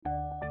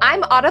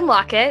I'm Autumn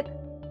Lockett.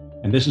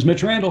 And this is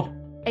Mitch Randall.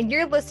 And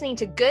you're listening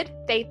to Good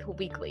Faith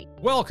Weekly.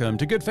 Welcome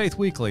to Good Faith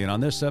Weekly. And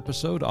on this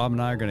episode, Autumn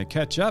and I are going to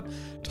catch up,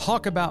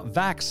 talk about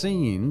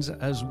vaccines,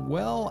 as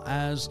well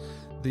as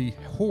the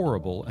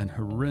horrible and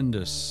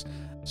horrendous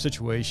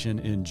situation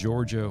in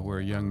Georgia where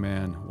a young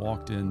man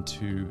walked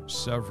into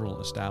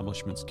several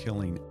establishments,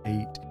 killing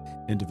 8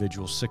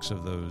 individuals, 6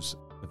 of those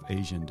of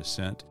Asian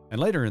descent. And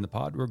later in the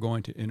pod, we're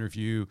going to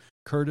interview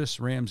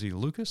Curtis Ramsey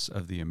Lucas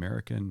of the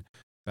American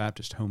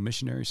Baptist Home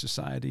Missionary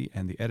Society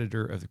and the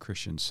editor of the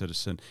Christian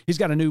Citizen. He's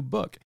got a new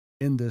book,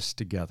 In This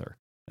Together,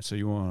 so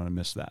you won't want to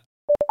miss that.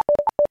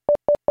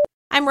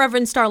 I'm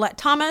Reverend Starlette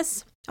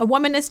Thomas, a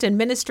womanist in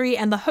ministry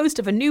and the host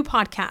of a new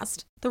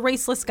podcast, The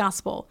Raceless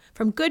Gospel,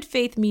 from Good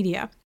Faith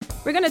Media.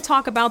 We're going to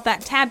talk about that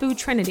taboo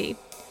trinity,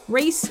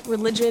 race,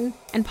 religion,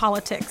 and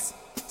politics.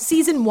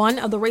 Season 1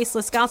 of The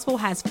Raceless Gospel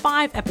has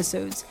 5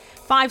 episodes,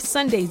 5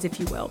 Sundays, if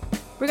you will.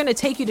 We're going to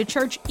take you to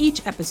church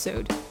each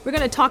episode. We're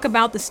going to talk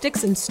about the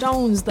sticks and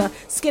stones, the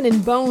skin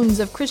and bones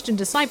of Christian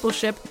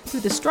discipleship through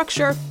the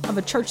structure of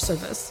a church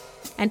service.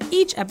 And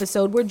each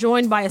episode, we're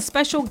joined by a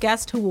special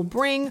guest who will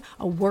bring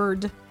a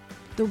word.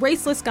 The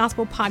Raceless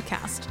Gospel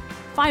Podcast.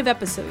 5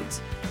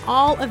 episodes,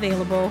 all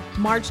available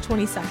March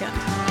 22nd.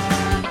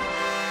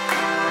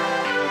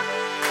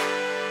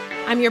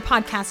 I'm your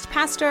podcast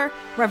pastor,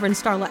 Reverend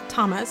Starlette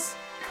Thomas.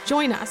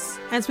 Join us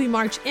as we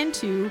march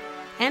into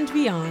and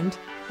beyond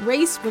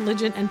race,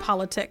 religion, and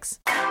politics.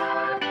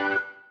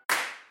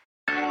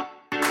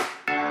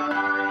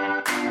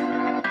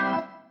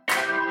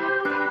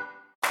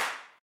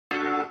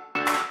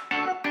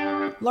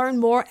 Learn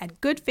more at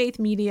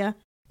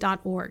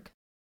goodfaithmedia.org.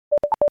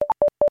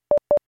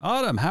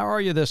 Autumn, how are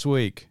you this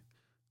week?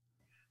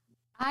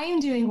 I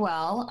am doing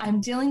well. I'm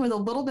dealing with a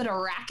little bit of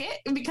racket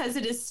because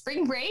it is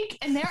spring break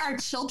and there are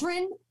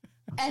children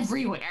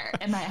everywhere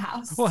in my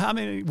house. Well, I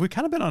mean, we've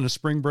kind of been on a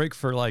spring break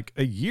for like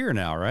a year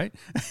now, right?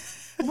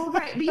 Well,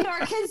 right. But, our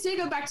kids do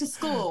go back to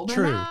school. But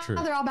True.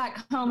 Now they're all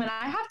back home. And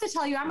I have to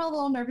tell you, I'm a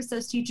little nervous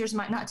those teachers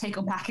might not take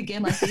them back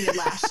again like they did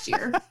last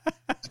year.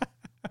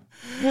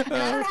 And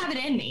I don't have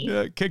it in me.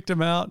 Yeah, kicked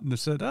them out and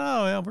said,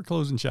 "Oh, yeah, we're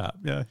closing shop."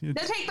 Yeah, No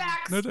take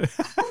backs.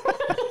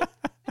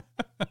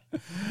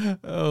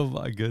 Oh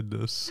my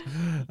goodness.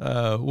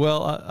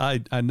 Well,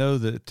 I know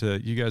that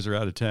you guys are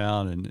out of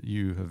town and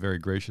you have very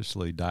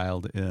graciously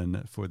dialed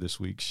in for this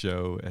week's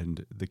show,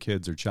 and the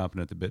kids are chomping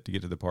at the bit to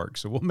get to the park.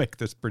 So we'll make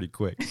this pretty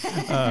quick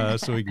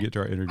so we can get to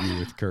our interview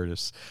with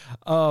Curtis.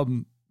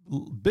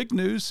 Big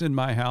news in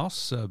my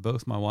house.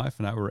 Both my wife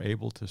and I were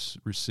able to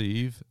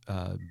receive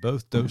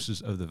both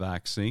doses of the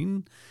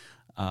vaccine.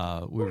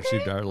 We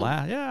received our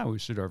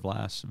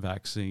last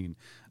vaccine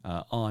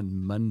on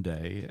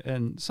Monday,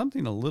 and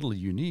something a little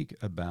unique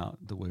about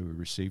the way we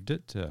received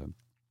it.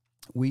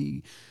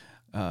 We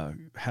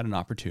had an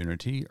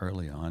opportunity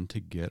early on to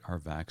get our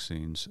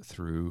vaccines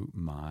through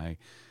my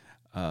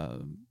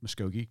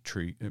Muskogee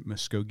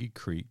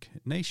Creek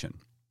Nation.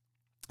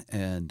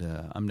 And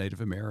I'm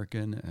Native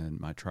American, and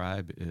my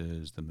tribe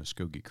is the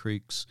Muskogee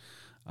Creeks.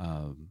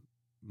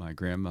 My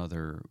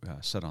grandmother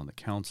sat on the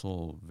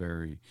council,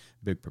 very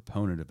big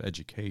proponent of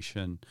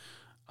education.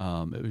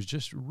 It was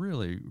just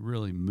really,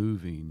 really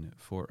moving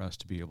for us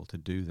to be able to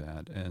do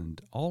that.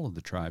 And all of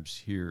the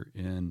tribes here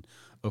in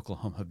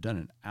Oklahoma have done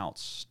an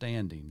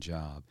outstanding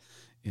job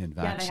in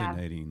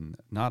vaccinating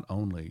not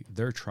only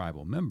their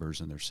tribal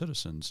members and their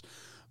citizens,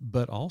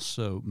 but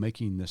also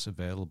making this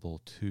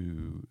available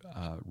to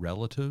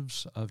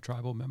relatives of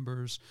tribal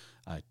members,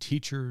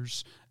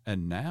 teachers,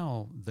 and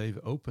now they've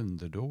opened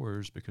the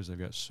doors because they've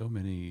got so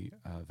many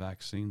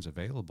vaccines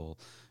available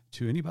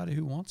to anybody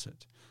who wants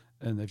it.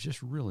 And they've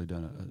just really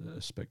done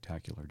a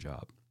spectacular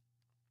job.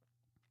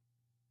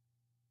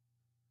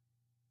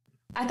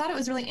 I thought it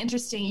was really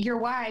interesting. Your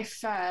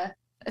wife,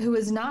 who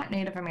is not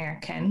Native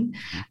American,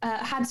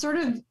 had sort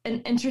of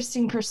an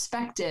interesting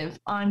perspective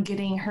on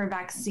getting her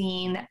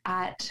vaccine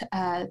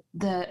from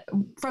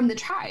the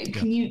tribe. Yeah.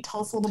 Can you tell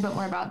us a little bit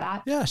more about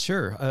that? Yeah,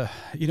 sure.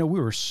 We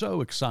were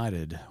so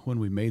excited when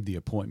we made the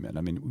appointment.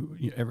 I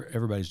mean,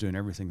 everybody's doing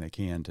everything they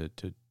can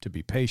to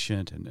be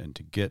patient and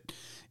to get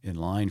in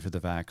line for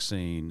the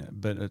vaccine.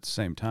 But at the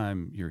same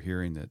time, you're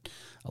hearing that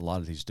a lot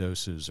of these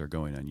doses are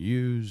going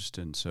unused.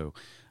 And so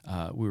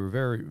we were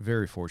very,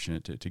 very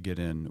fortunate to get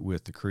in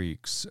with the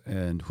Creeks.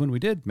 And when we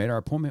made our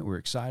appointment, we were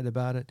excited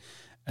about it.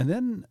 And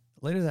then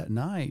later that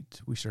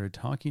night, we started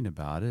talking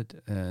about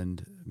it.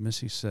 And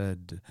Missy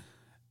said,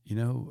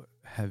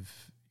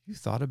 have you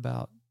thought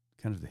about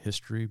kind of the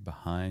history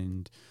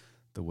behind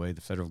the way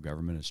the federal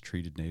government has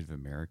treated Native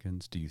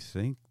Americans? Do you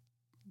think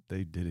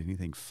they did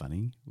anything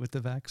funny with the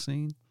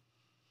vaccine?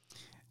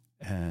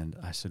 And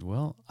I said,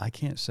 well, I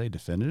can't say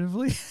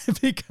definitively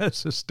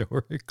because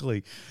historically,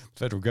 the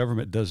federal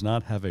government does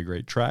not have a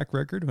great track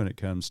record when it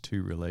comes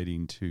to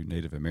relating to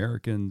Native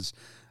Americans,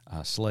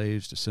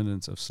 slaves,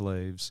 descendants of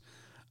slaves,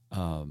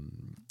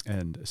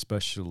 and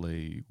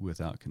especially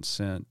without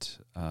consent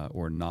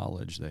or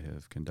knowledge, they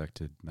have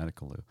conducted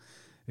medical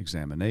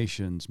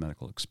examinations,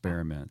 medical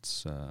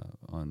experiments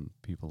on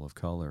people of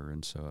color.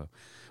 And so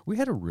we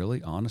had a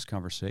really honest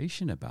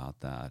conversation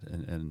about that.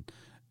 And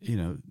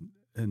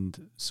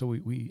so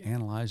we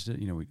analyzed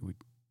it,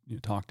 we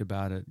talked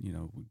about it,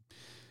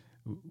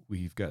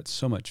 we've got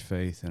so much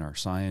faith in our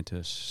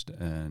scientists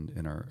and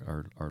in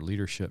our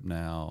leadership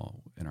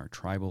now, in our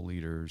tribal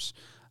leaders,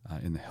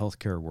 in the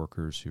healthcare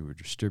workers who are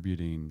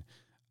distributing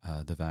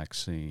the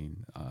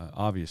vaccine.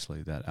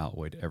 Obviously, that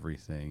outweighed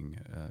everything,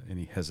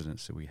 any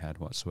hesitance that we had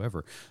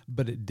whatsoever.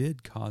 But it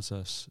did cause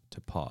us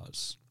to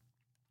pause.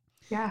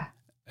 Yeah.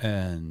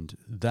 And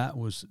that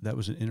was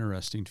an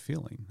interesting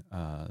feeling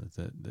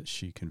that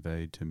she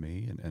conveyed to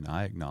me, and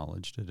I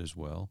acknowledged it as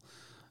well.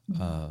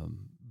 Mm-hmm.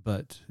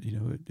 But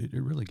it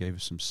really gave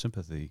us some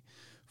sympathy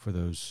for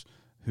those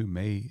who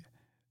may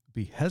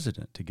be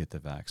hesitant to get the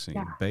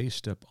vaccine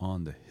based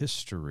upon the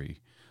history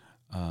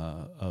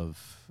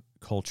of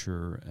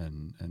culture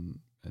and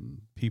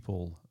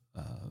people,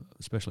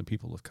 especially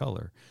people of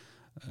color.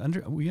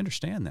 We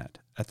understand that.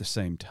 At the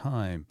same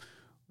time,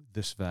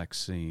 this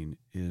vaccine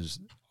is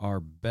our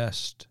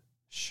best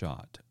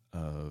shot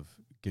of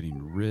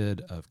getting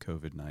rid of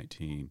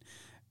COVID-19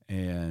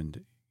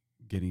 and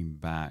getting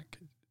back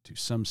to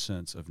some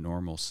sense of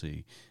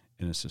normalcy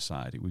in a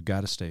society. We've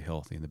got to stay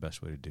healthy, and the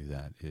best way to do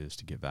that is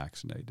to get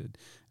vaccinated.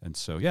 And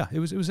so, it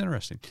was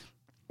interesting.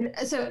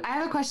 So I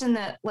have a question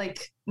that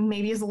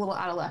maybe is a little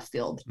out of left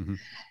field. Mm-hmm.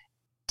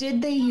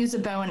 Did they use a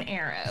bow and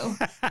arrow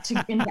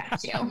to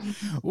inject you?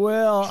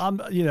 Well, I'm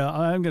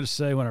going to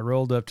say when I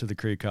rolled up to the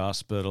Creek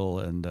Hospital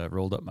and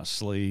rolled up my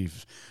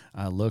sleeve,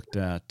 I looked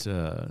at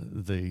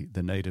the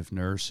native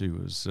nurse who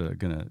was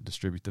going to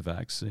distribute the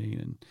vaccine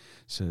and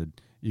said,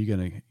 "You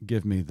going to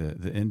give me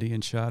the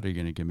Indian shot, or are you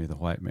going to give me the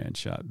white man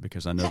shot?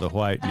 Because I know the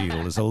white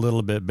needle is a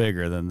little bit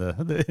bigger than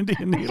the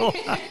Indian needle."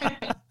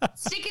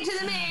 Stick it to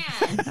the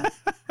man.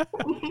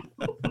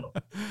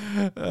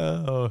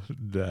 Oh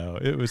no!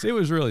 It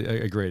was really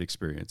a great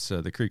experience.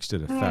 The Creeks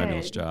did a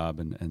fabulous job,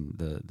 and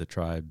the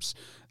tribes,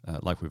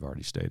 like we've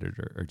already stated,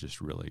 are just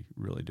really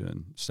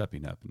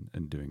stepping up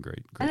and doing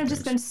great and have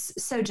things. just been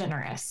so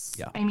generous.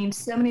 Yeah. I mean,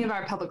 so many of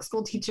our public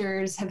school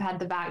teachers have had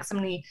the vax. So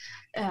many,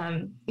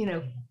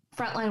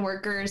 frontline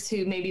workers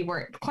who maybe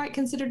weren't quite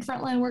considered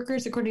frontline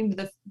workers according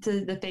to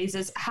the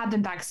phases have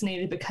been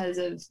vaccinated because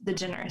of the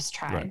generous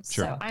tribes. Right,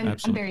 sure. So I'm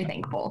very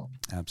thankful.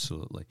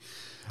 Absolutely.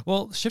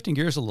 Well, shifting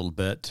gears a little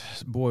bit,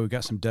 boy, we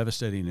got some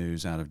devastating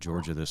news out of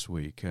Georgia this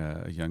week.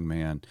 A young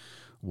man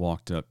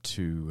walked up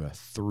to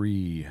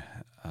three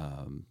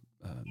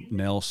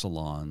nail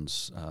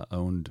salons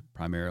owned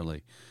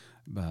primarily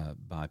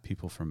by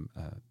people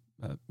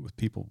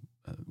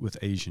with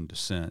Asian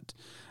descent,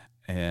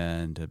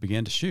 and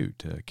began to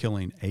shoot,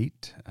 killing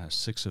 8.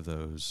 6 of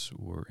those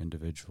were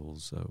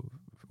individuals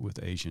with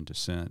Asian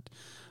descent,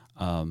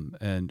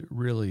 and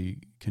really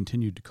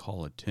continued to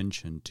call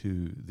attention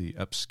to the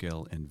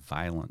upscale in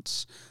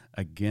violence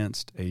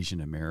against Asian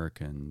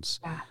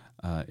Americans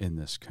in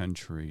this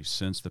country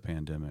since the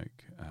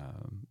pandemic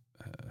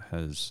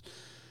has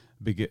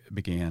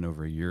began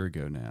over a year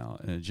ago now.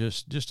 And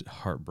just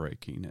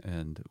heartbreaking.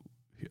 And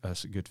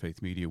us at Good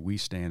Faith Media, we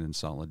stand in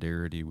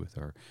solidarity with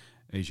our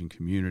Asian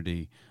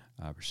community,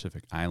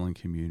 Pacific Island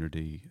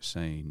community,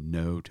 saying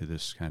no to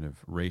this kind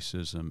of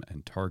racism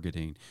and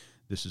targeting.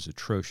 This is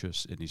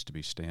atrocious. It needs to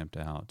be stamped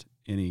out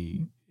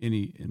in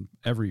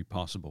every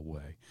possible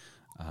way.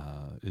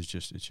 It's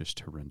just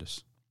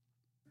horrendous.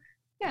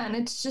 Yeah, and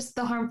it's just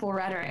the harmful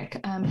rhetoric.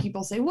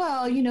 People say,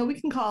 well, we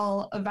can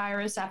call a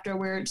virus after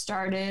where it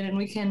started, and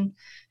we can,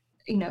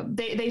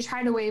 they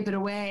try to wave it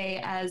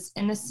away as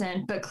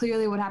innocent, but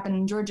clearly what happened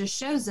in Georgia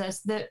shows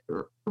us that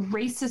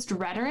racist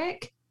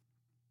rhetoric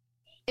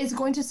is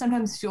going to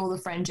sometimes fuel the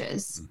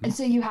fringes. Mm-hmm. And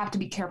so you have to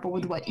be careful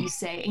with what you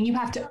say, and you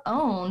have to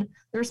own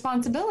the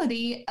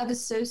responsibility of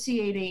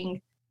associating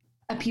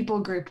a people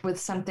group with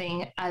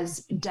something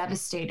as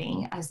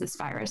devastating as this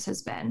virus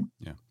has been.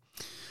 Yeah.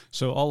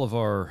 So all of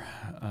our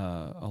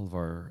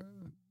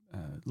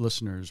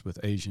listeners with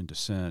Asian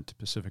descent,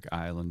 Pacific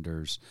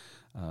Islanders,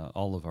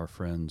 all of our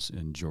friends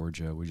in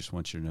Georgia, we just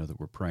want you to know that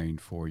we're praying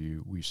for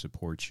you. We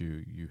support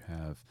you. You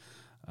have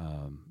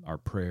our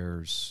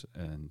prayers,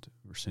 and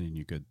we're sending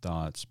you good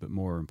thoughts. But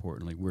more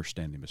importantly, we're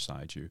standing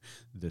beside you.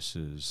 This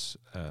is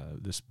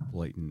this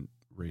blatant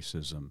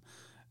racism,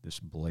 this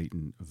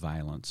blatant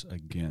violence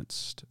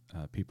against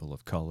people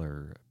of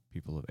color,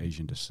 people of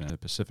Asian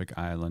descent, Pacific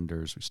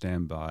Islanders. We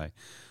stand by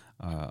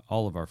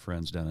all of our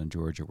friends down in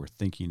Georgia. We're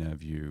thinking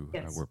of you.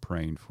 Yes. We're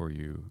praying for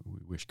you. We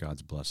wish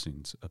God's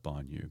blessings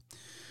upon you.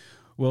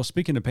 Well,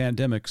 speaking of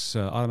pandemics,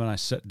 Autumn and I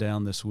sat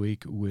down this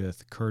week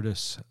with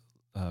Curtis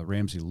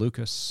Ramsey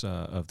Lucas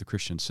of The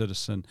Christian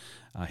Citizen.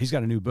 He's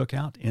got a new book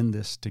out, In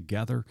This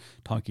Together,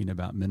 talking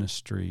about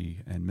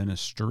ministry and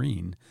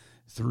ministering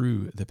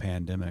through the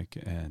pandemic,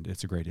 and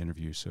it's a great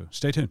interview, so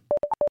stay tuned.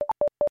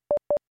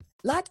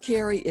 Lot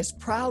Carey is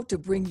proud to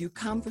bring you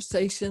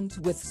conversations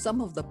with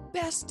some of the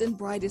best and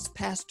brightest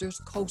pastors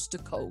coast to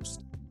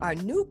coast. Our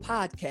new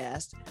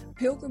podcast,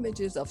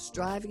 Pilgrimages of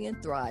Striving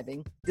and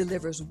Thriving,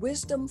 delivers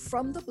wisdom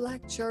from the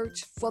Black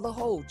church for the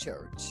whole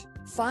church.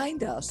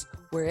 Find us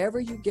wherever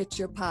you get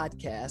your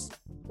podcast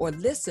or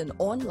listen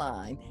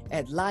online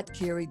at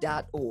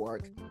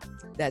lotcarey.org.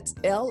 That's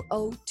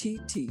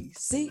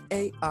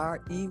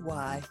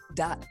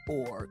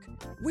LOTTCAREY.org.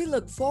 We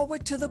look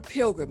forward to the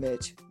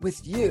pilgrimage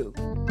with you.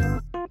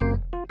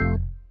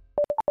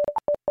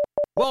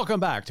 Welcome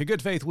back to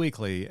Good Faith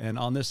Weekly, and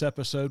on this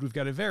episode, we've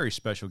got a very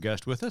special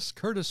guest with us.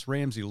 Curtis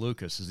Ramsey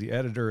Lucas is the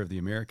editor of the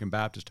American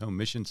Baptist Home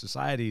Mission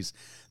Society's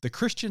The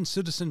Christian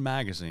Citizen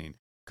magazine.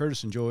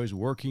 Curtis enjoys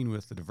working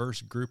with a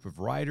diverse group of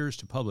writers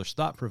to publish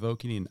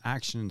thought-provoking and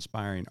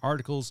action-inspiring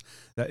articles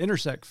that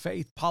intersect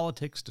faith,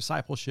 politics,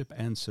 discipleship,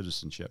 and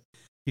citizenship.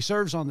 He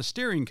serves on the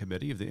steering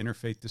committee of the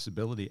Interfaith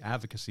Disability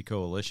Advocacy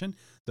Coalition,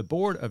 the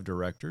board of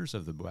directors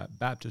of the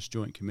Baptist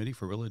Joint Committee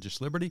for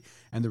Religious Liberty,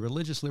 and the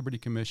Religious Liberty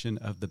Commission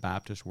of the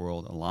Baptist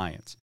World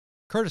Alliance.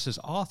 Curtis has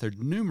authored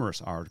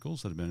numerous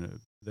articles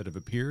that have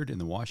appeared in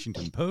the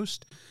Washington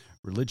Post,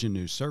 Religion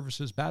News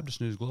Services,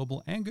 Baptist News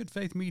Global, and Good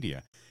Faith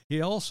Media.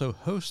 He also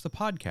hosts the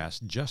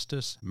podcast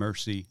Justice,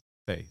 Mercy,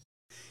 Faith.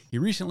 He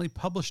recently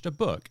published a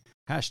book,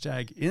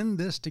 #In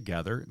This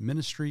Together,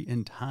 Ministry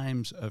in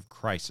Times of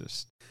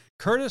Crisis.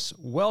 Curtis,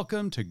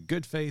 welcome to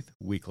Good Faith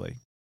Weekly.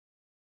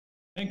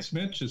 Thanks,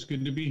 Mitch. It's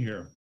good to be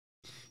here.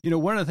 You know,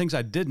 one of the things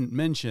I didn't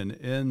mention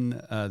in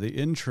the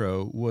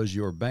intro was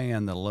your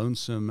band, the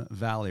Lonesome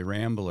Valley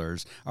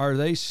Ramblers. Are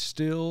they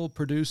still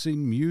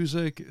producing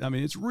music? I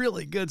mean, it's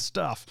really good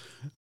stuff.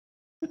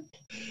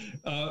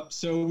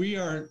 So we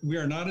are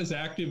not as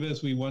active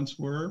as we once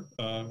were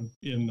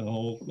in the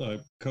whole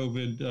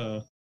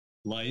COVID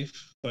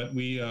life, but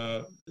we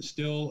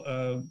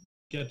still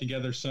get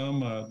together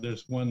some.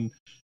 There's one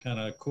kind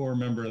of core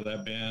member of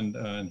that band,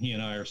 and he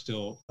and I are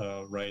still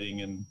writing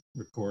and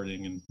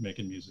recording and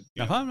making music.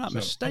 Now, if I'm not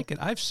mistaken,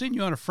 I've seen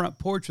you on a front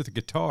porch with a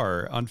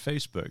guitar on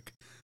Facebook.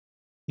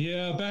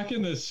 Yeah, back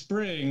in the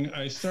spring,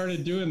 I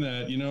started doing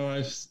that. You know,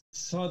 I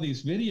saw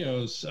these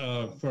videos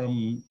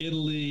from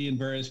Italy and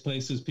various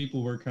places.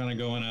 People were kind of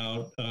going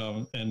out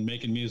and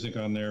making music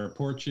on their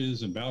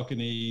porches and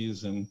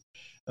balconies and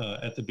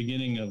at the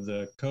beginning of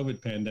the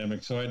COVID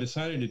pandemic. So I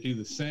decided to do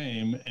the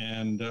same.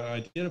 And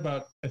I did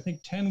about, I think,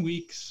 10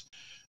 weeks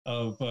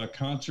of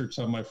concerts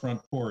on my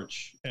front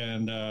porch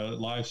and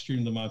live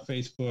streamed them on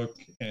Facebook,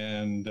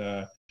 and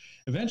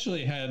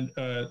eventually had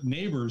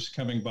neighbors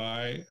coming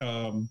by,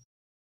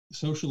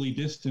 socially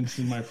distanced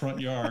in my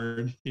front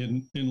yard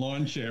in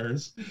lawn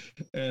chairs.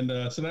 And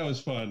so that was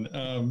fun.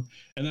 And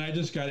then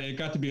it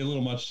got to be a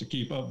little much to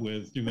keep up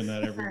with doing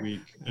that every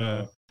week.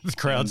 The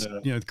crowds,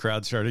 the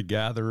crowd started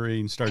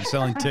gathering, started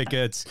selling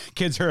tickets.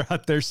 Kids are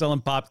out there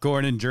selling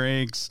popcorn and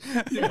drinks.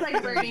 It's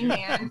like Burning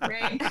Man,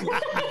 right?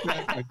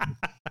 Exactly.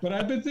 But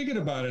I've been thinking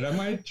about it. I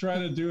might try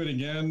to do it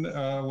again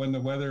when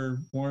the weather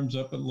warms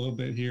up a little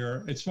bit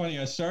here. It's funny,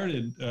 I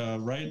started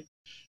right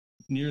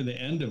near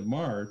the end of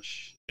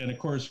March. And of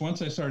course,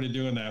 once I started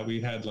doing that, we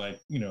had a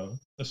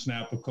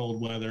snap of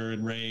cold weather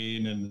and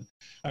rain, and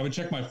I would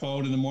check my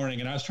phone in the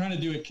morning, and I was trying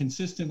to do it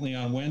consistently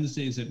on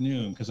Wednesdays at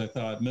noon, because I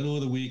thought middle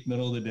of the week,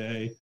 middle of the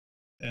day,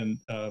 and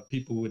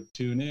people would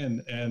tune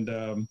in. And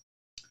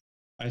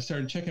I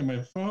started checking my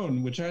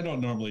phone, which I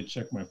don't normally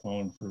check my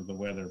phone for the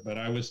weather, but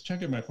I was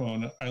checking my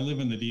phone. I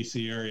live in the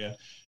DC area,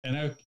 and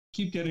I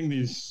keep getting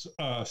these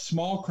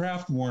small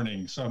craft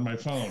warnings on my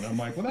phone. I'm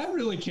like, well, that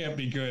really can't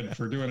be good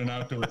for doing an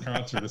outdoor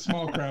concert, a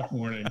small craft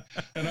warning.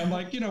 And I'm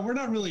like, we're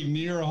not really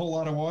near a whole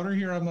lot of water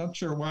here. I'm not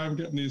sure why I'm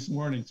getting these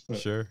warnings. But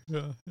sure.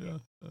 Yeah.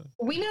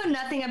 We know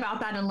nothing about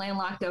that in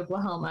landlocked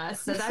Oklahoma,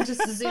 so that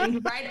just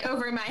zoomed right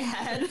over my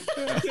head.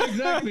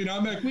 Exactly. And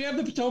I'm like, we have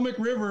the Potomac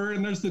River,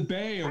 and there's the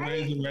bay a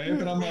ways away.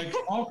 But I'm like,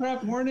 small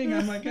craft warning.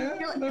 I'm like,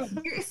 no.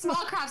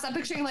 Small crafts. I'm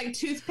picturing like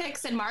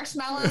toothpicks and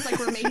marshmallows, like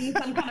we're making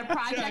some kind of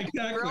project.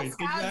 Yeah, exactly. Girl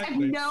Scouts. I have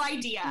no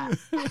idea.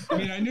 I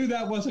mean, I knew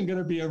that wasn't going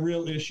to be a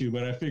real issue,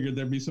 but I figured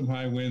there'd be some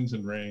high winds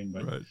and rain.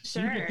 But right.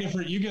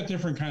 Sure. You get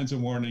different kinds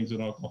of warnings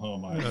in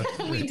Oklahoma.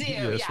 We do.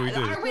 Yes, yeah. we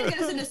do. Our wind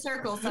goes in a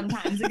circle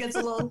sometimes. It gets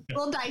a little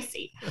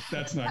dicey.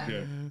 That's not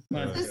good.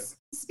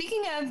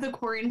 Speaking of the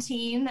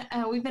quarantine,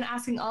 we've been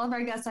asking all of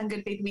our guests on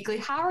Good Faith Weekly,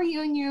 how are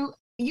you and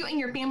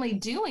your family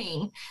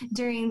doing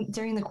during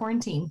the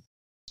quarantine?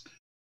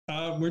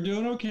 We're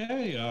doing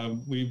okay.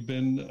 We've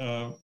been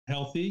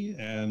healthy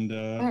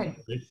and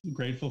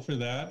grateful for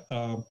that.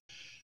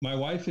 My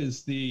wife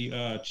is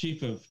the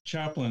chief of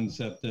chaplains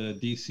at the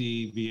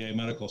DC VA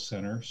Medical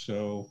Center,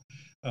 so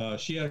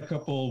she had a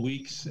couple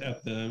weeks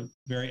at the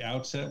very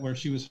outset where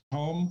she was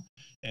home,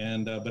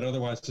 and but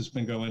otherwise has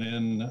been going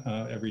in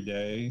every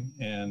day.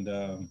 And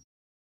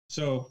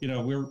so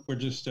we're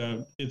just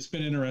it's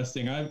been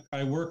interesting.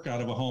 I work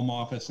out of a home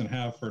office and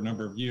have for a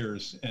number of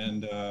years,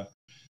 and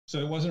so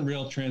it wasn't a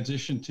real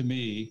transition to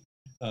me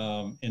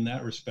in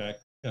that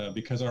respect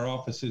because our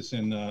office is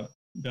in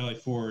Valley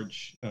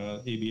Forge.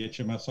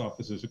 ABHMS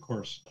office is, of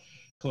course,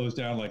 closed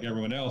down like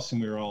everyone else,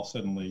 and we were all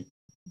suddenly,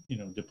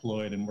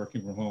 deployed and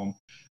working from home.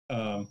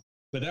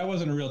 But that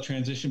wasn't a real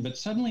transition. But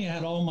suddenly I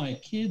had all my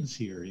kids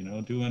here,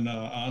 doing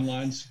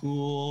online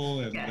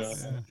school and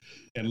Yes.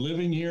 And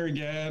living here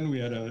again. We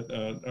had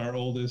our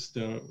oldest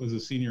was a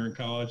senior in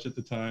college at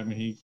the time, and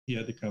he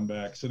had to come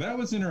back. So that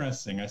was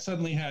interesting. I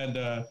suddenly had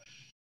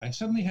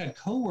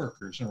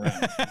coworkers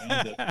around.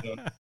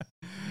 That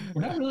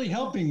were not really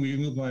helping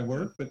me with my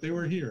work, but they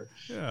were here.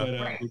 Yeah. But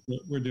Right.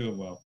 we're doing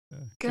well.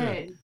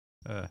 Good.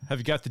 Have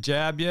you got the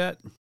jab yet?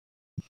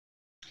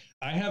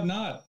 I have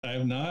not.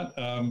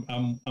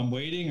 I'm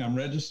waiting. I'm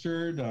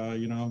registered.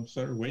 I'm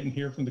sort of waiting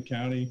here from the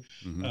county.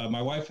 Mhm.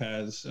 My wife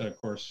has, of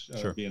course,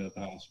 Sure. being at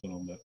the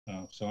hospital, but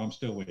so I'm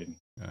still waiting.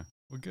 Yeah.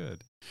 Well,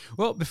 good.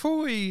 Well, before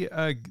we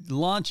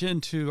launch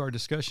into our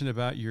discussion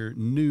about your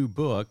new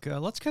book,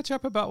 let's catch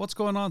up about what's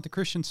going on at the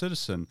Christian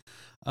Citizen.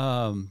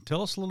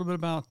 Tell us a little bit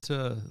about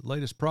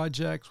latest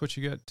projects, what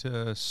you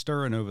got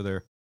stirring over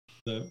there.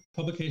 The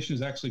publication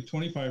is actually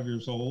 25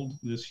 years old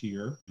this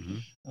year.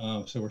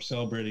 So we're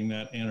celebrating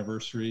that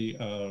anniversary.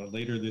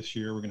 Later this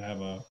year, we're going to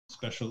have a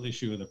special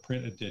issue of the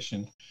print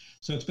edition.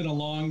 So it's been a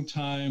long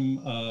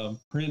time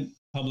print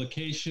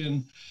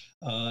publication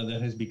that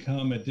has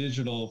become a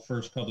digital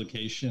first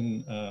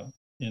publication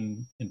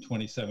in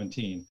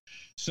 2017.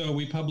 So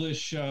we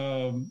publish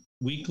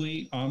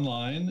weekly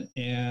online,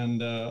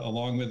 and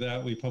along with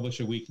that, we publish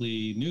a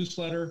weekly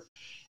newsletter.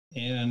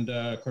 And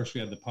of course,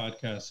 we have the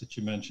podcast that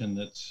you mentioned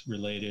that's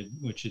related,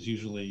 which is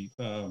usually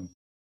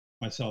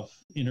myself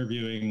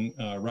interviewing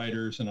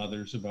writers and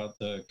others about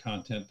the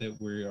content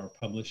that we are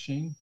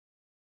publishing.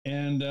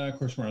 And of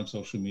course, we're on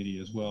social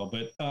media as well.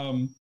 But,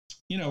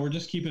 we're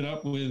just keeping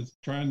up with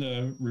trying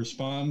to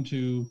respond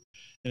to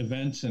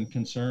events and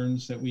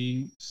concerns that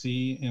we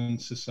see in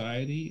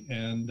society,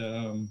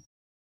 and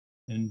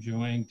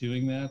enjoying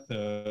doing that.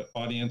 The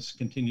audience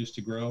continues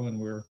to grow, and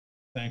we're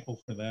thankful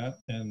for that.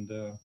 And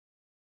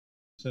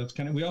so it's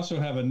we also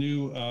have a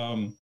new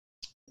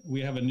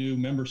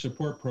member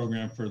support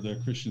program for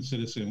the Christian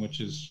Citizen, which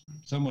is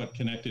somewhat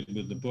connected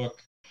with the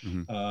book.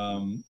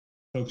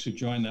 Folks who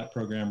join that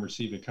program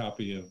receive a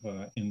copy of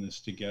In This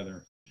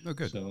Together. Oh,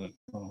 good. So that's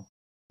a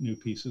new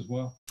piece as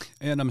well.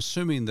 And I'm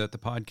assuming that the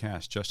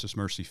podcast, Justice,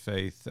 Mercy,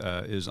 Faith,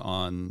 is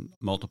on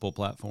multiple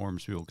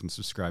platforms. People can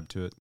subscribe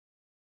to it.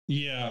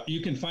 Yeah,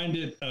 you can find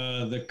it.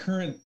 The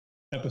current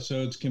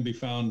episodes can be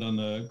found on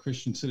the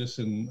Christian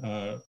Citizen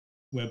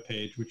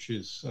webpage, which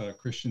is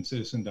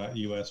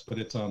christiancitizen.us, but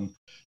it's on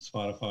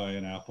Spotify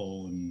and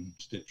Apple and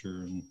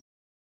Stitcher and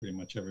pretty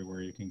much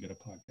everywhere you can get a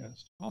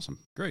podcast. Awesome.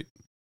 Great.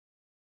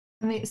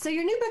 So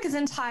your new book is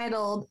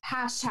entitled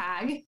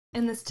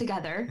 #In This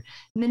Together,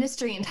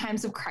 Ministry in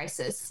Times of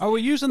Crisis. Are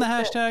we using the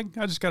hashtag?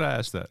 I just got to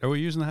ask that. Are we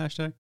using the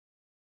hashtag?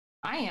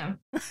 I am.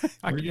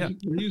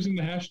 We're using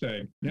the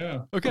hashtag.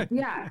 Yeah. Okay.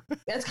 Yeah.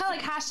 It's kind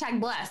of like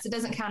 #blessed. It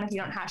doesn't count if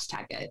you don't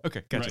hashtag it.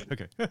 Okay. Gotcha.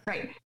 Right. Okay.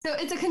 Right. So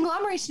it's a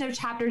conglomeration of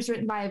chapters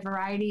written by a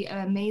variety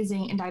of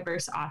amazing and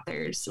diverse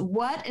authors.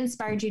 What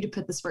inspired you to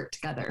put this work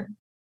together?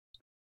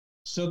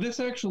 So this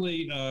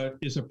actually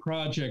is a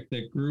project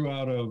that grew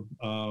out of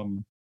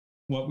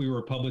what we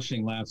were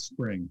publishing last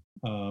spring.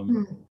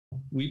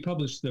 We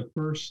published the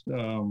first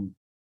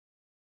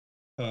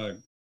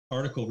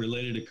article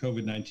related to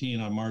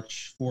COVID-19 on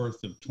March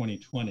 4th of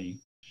 2020.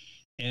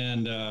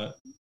 And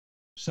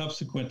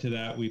subsequent to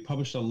that, we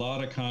published a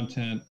lot of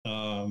content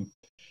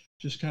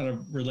just kind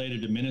of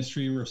related to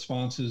ministry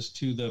responses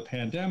to the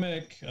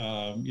pandemic.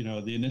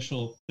 The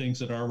initial things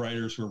that our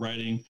writers were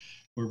writing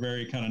were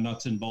very kind of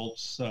nuts and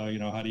bolts.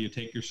 How do you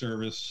take your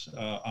service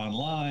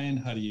online?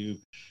 How do you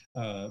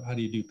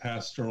do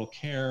pastoral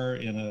care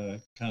in a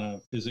kind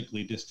of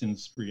physically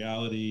distanced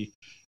reality?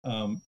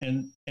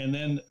 And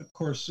then, of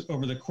course,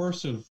 over the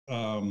course of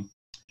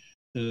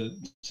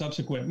the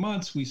subsequent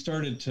months, we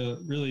started to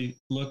really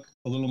look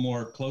a little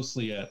more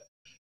closely at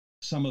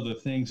some of the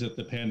things that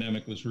the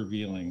pandemic was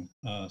revealing,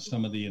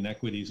 some of the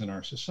inequities in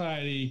our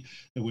society,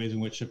 the ways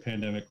in which the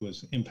pandemic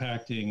was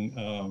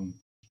impacting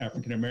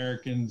African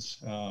Americans,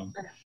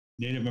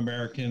 Native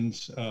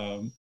Americans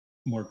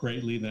more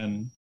greatly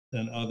than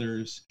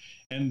others.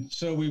 And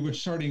so we were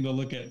starting to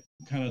look at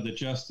kind of the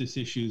justice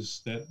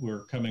issues that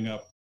were coming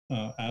up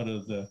out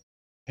of the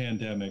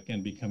pandemic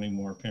and becoming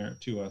more apparent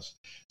to us.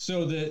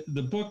 So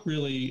the book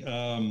really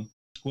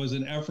was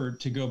an effort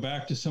to go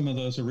back to some of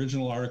those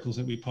original articles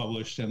that we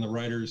published and the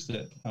writers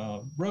that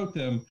wrote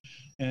them,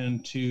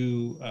 and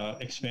to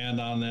expand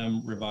on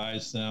them,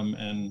 revise them,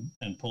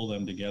 and pull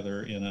them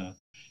together in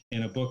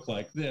a book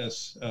like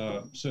this.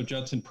 So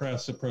Judson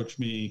Press approached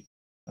me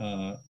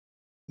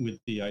with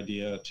the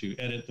idea to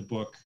edit the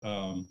book,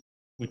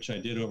 which I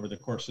did over the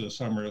course of the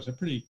summer. It was a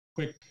pretty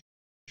quick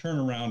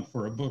turnaround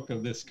for a book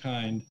of this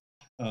kind.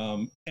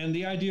 And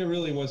the idea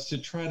really was to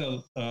try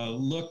to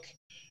look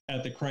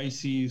at the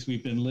crises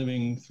we've been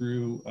living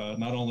through,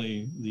 not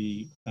only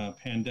the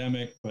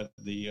pandemic, but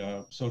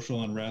the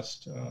social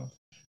unrest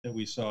that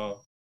we saw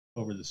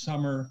over the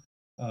summer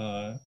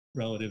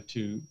relative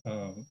to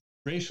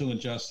racial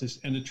injustice,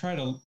 and to try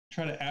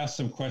to ask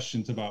some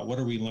questions about what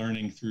are we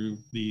learning through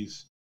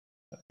these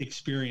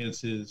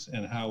experiences,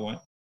 and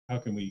how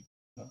can we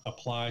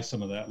apply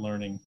some of that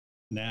learning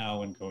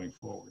now and going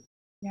forward.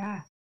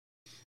 Yeah.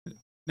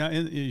 Now,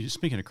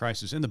 speaking of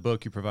crisis, in the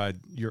book, you provide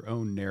your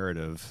own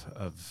narrative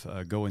of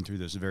going through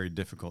this very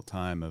difficult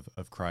time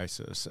of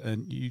crisis.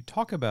 And you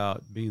talk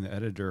about being the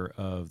editor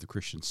of the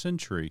Christian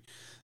Century,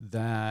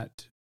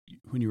 that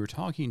when you were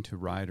talking to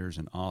writers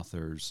and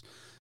authors,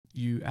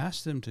 you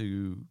asked them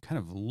to kind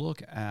of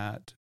look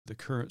at the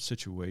current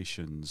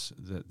situations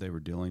that they were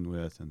dealing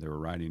with and they were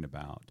writing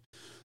about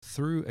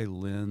through a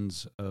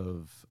lens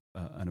of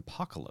an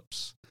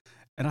apocalypse.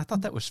 And I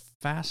thought that was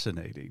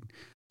fascinating.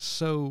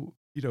 So,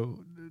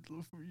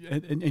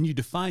 and you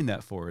define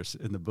that for us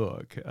in the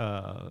book.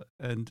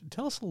 And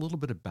tell us a little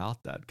bit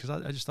about that, because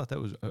I just thought that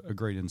was a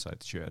great insight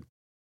that you had.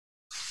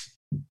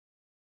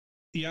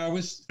 Yeah,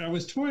 I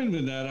was toying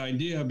with that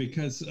idea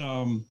because,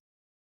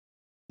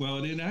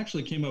 it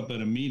actually came up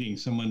at a meeting.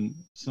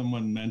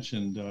 Someone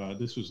mentioned,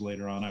 this was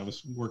later on, I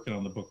was working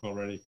on the book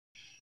already,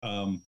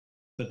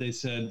 but they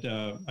said,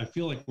 I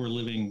feel like we're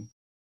living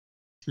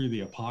through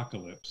the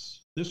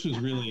apocalypse. This was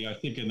really, I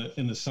think,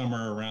 in the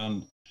summer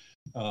around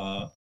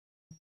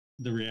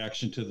the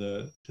reaction to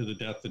the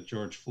death of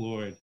George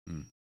Floyd.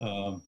 And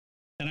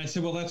I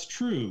said, well, that's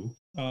true.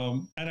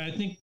 And I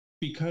think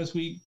because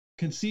we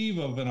conceive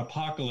of an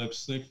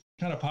apocalypse, the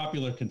kind of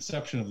popular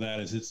conception of that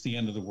is it's the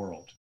end of the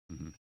world.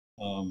 Mm-hmm.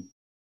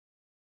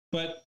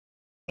 But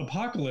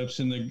apocalypse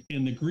in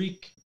the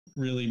Greek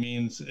really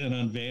means an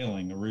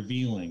unveiling, a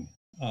revealing.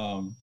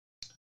 And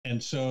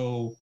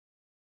so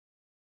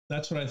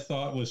that's what I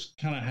thought was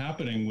kind of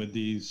happening with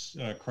these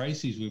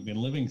crises we've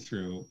been living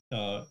through,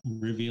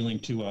 revealing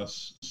to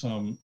us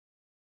some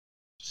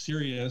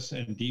serious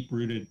and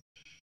deep-rooted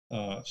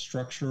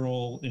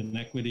structural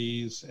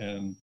inequities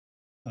and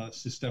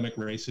systemic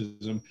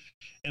racism.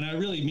 And I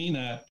really mean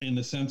that in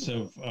the sense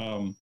of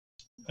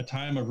a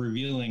time of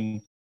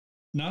revealing,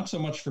 not so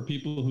much for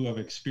people who have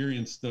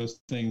experienced those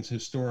things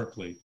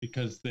historically,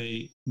 because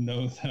they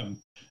know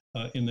them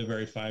in the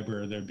very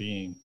fiber of their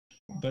being,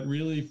 but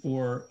really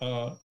for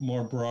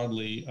more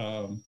broadly,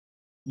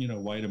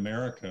 white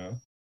America,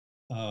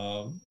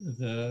 some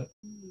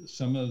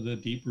of the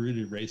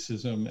deep-rooted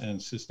racism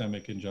and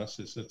systemic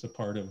injustice that's a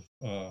part of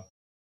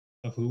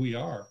who we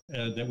are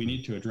that we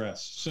need to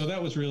address. So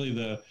that was really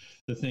the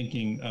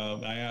thinking.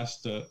 I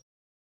asked the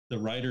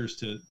writers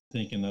to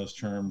think in those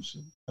terms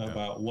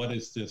about what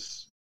is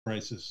this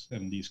crisis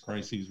and these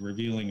crises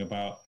revealing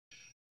about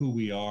who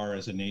we are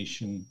as a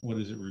nation. What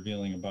is it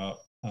revealing about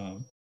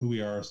who we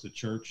are as the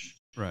church?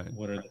 Right.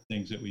 What are the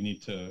things that we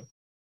need to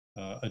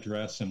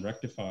address and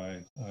rectify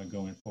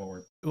going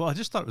forward? Well, I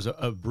just thought it was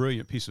a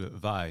brilliant piece of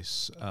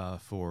advice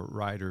for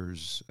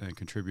writers and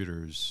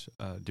contributors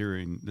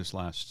during this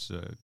last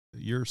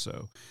year or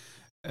so.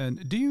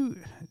 And you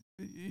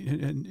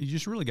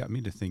just really got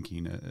me to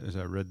thinking as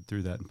I read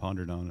through that and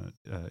pondered on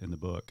it in the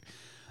book.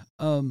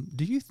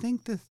 Do you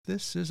think that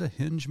this is a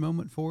hinge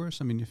moment for us?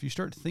 I mean, if you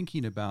start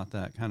thinking about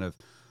that kind of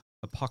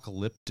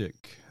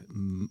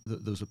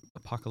those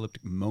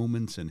apocalyptic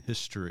moments in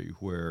history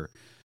where,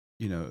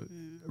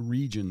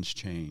 regions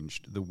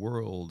changed, the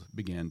world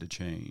began to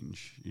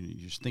change.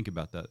 You just think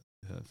about that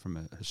from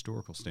a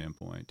historical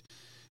standpoint.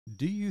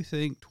 Do you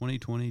think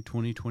 2020,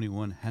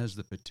 2021 has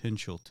the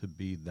potential to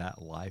be that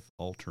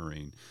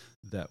life-altering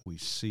that we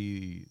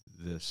see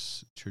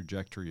this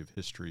trajectory of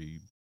history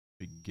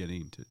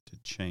beginning to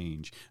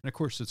change? And of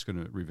course, it's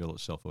going to reveal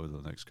itself over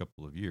the next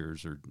couple of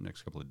years, or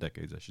next couple of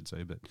decades, I should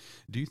say. But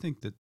do you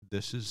think that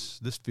this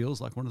feels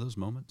like one of those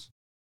moments?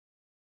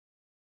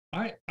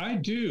 I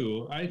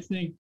do. I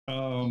think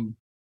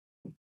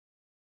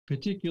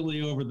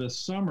particularly over the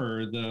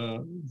summer,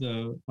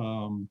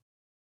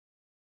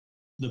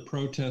 the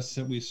protests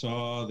that we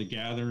saw, the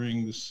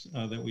gatherings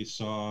that we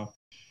saw,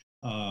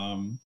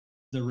 the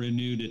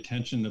renewed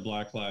attention to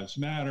Black Lives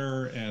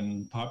Matter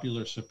and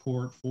popular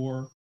support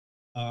for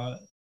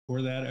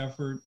that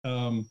effort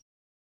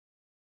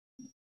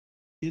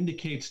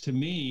indicates to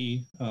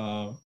me,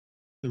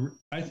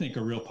 I think,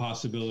 a real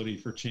possibility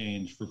for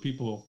change, for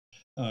people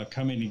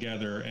coming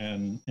together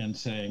and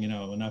saying,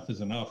 enough is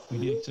enough. We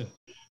need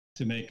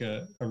to make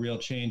a real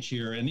change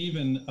here. And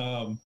even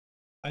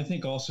I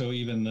think also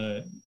even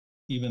the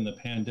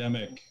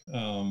pandemic,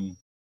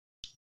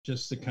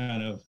 just the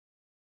kind of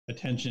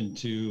attention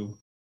to,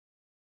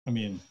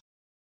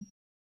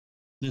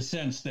 the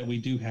sense that we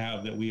do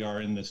have that we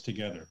are in this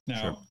together.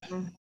 Now,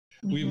 sure.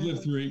 We've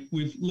lived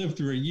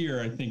through a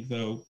year, I think,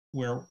 though,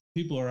 where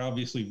people are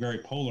obviously very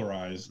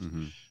polarized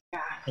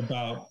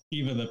about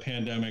even the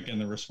pandemic and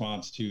the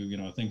response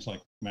to, things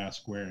like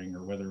mask wearing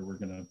or whether we're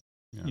going to,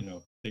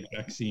 take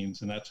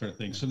vaccines and that sort of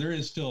thing. So there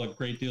is still a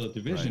great deal of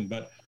division,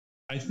 but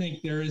I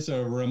think there is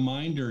a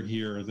reminder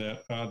here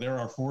that there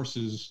are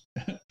forces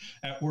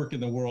at work in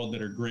the world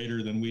that are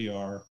greater than we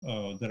are,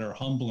 that are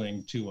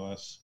humbling to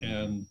us,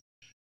 and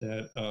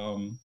that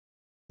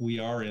we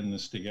are in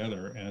this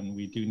together, and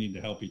we do need to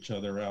help each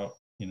other out,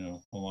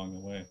 along the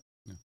way.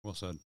 Yeah, well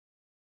said.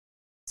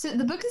 So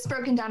the book is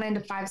broken down into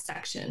 5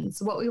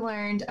 sections: what we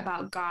learned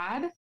about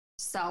God,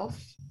 self,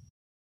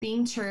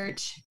 being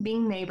church,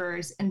 being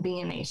neighbors, and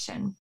being a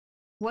nation.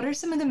 What are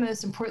some of the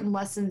most important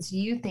lessons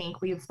you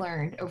think we've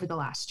learned over the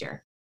last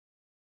year?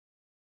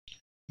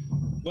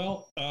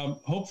 Well,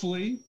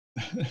 hopefully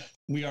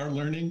we are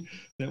learning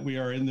that we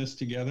are in this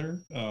together.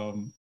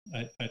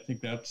 I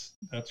think that's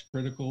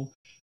critical.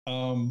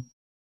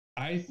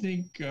 I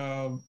think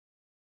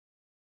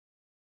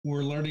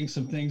we're learning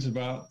some things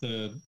about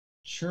the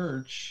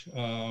church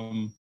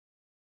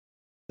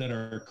that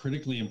are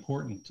critically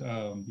important,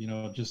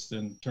 just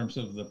in terms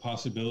of the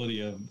possibility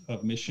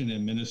of mission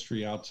and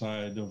ministry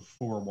outside of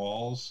four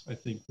walls. I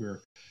think we're,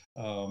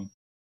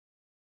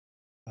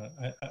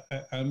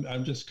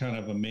 I'm just kind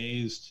of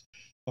amazed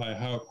by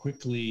how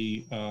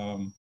quickly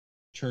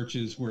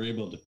churches were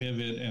able to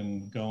pivot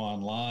and go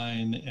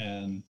online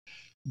and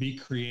be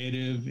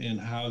creative in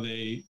how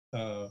they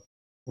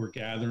were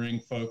gathering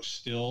folks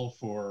still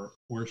for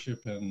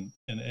worship and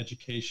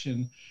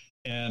education.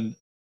 And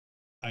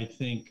I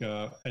think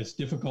as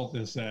difficult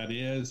as that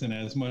is, and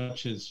as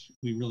much as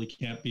we really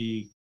can't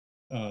be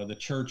the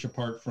church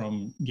apart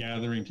from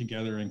gathering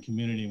together in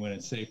community when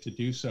it's safe to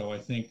do so, I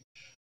think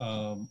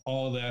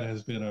all of that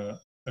has been a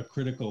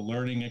critical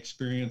learning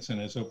experience and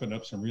has opened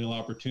up some real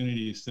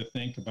opportunities to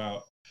think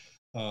about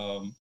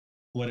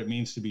what it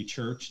means to be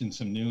church in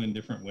some new and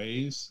different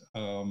ways.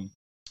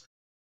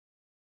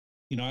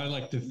 I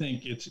like to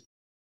think it's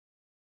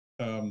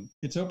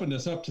opened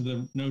us up to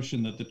the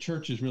notion that the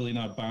church is really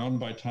not bound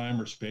by time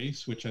or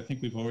space, which I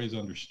think we've always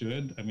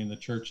understood. I mean, the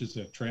church is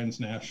a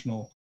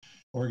transnational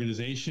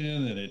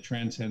organization and it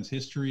transcends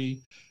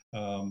history.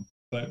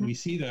 But we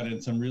see that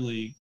in some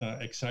really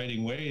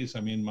exciting ways.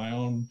 I mean, my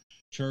own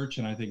church,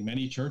 and I think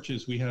many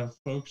churches, we have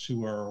folks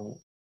who are,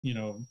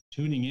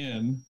 tuning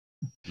in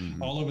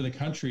all over the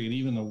country and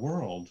even the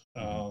world.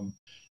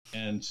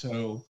 And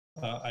so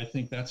I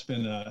think that's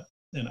been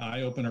an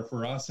eye-opener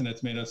for us, and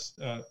it's made us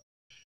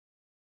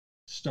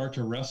start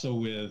to wrestle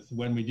with,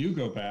 when we do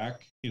go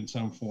back in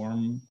some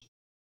form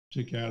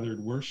to gathered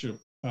worship,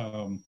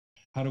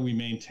 how do we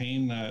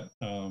maintain that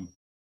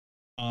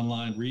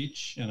online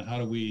reach, and how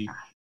do we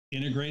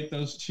integrate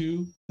those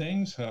two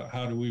things?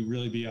 How do we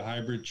really be a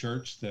hybrid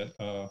church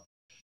that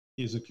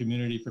is a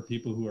community for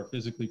people who are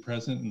physically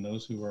present and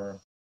those who are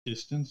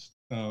distanced?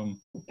 And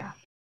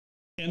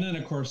then,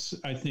 of course,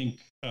 I think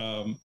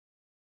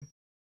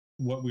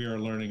what we are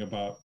learning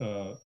about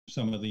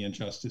some of the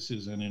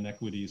injustices and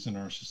inequities in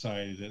our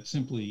society that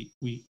simply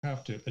we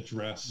have to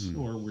address,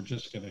 or we're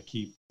just going to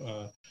keep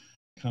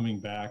coming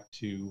back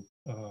to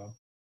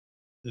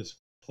this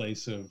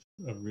place of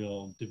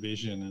real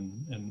division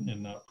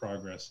and not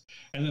progress.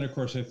 And then, of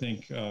course, I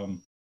think,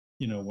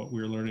 what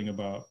we're learning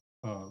about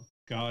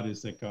God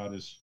is that God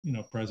is,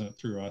 present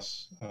through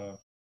us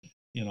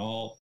in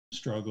all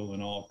struggle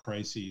and all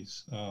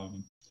crises,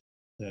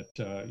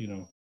 that,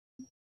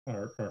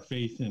 our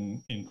faith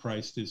in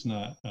Christ is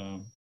not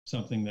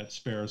something that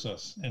spares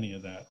us any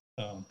of that,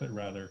 but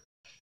rather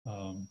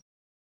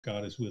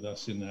God is with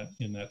us in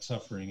that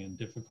suffering and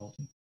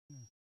difficulty.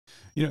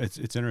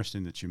 It's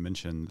interesting that you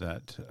mentioned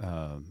that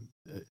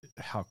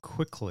how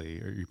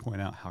quickly, or you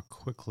point out how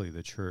quickly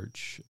the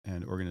church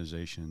and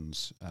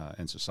organizations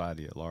and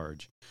society at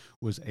large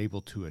was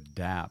able to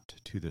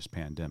adapt to this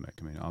pandemic.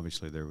 I mean,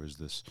 obviously there was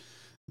this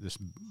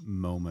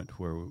moment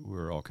where we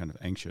were all kind of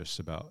anxious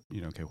about,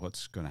 okay,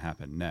 what's going to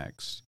happen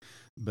next?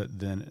 But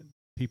then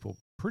people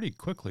pretty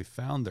quickly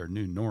found their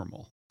new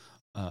normal.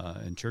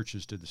 And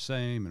churches did the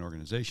same, and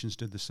organizations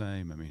did the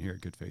same. I mean, here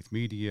at Good Faith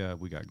Media,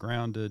 we got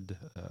grounded.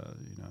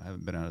 I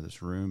haven't been out of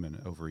this room in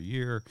over a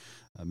year.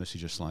 Missy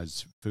just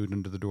slides food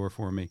into the door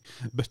for me,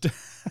 but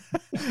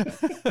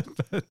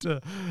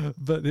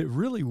but it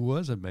really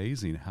was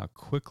amazing how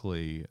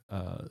quickly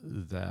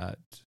that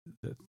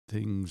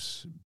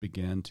things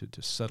began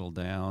to settle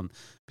down.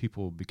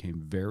 People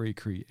became very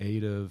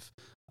creative.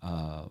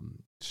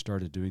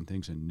 Started doing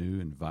things in new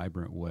and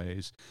vibrant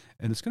ways.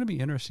 And it's going to be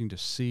interesting to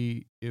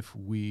see if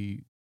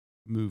we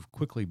move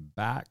quickly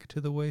back to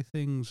the way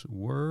things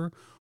were,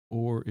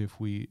 or if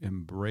we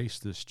embrace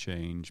this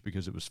change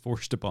because it was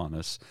forced upon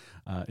us,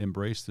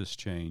 embrace this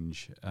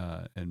change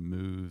and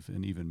move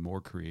in even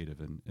more creative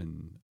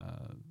and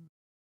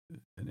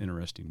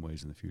interesting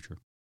ways in the future.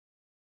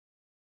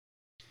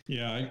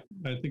 Yeah,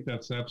 I think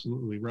that's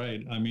absolutely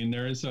right. I mean,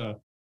 there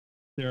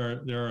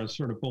are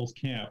sort of both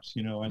camps,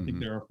 I think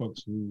there are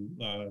folks who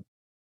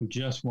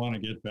just want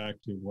to get back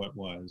to what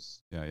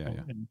was. Yeah.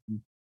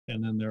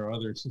 And then there are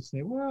others who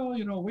say, well,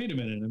 wait a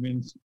minute. I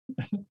mean,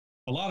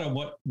 a lot of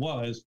what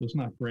was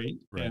not great.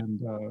 Right. And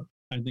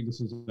I think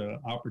this is an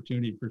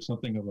opportunity for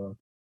something of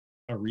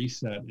a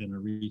reset and a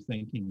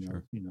rethinking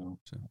of,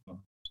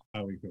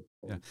 how we go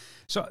forward. Yeah.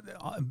 So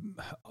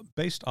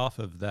based off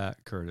of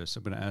that, Curtis,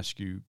 I'm going to ask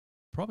you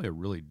probably a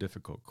really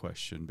difficult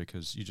question,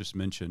 because you just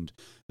mentioned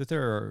that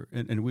there are,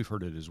 and we've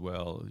heard it as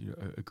well,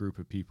 a group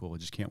of people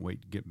just can't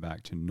wait to get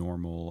back to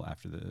normal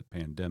after the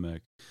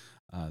pandemic.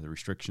 The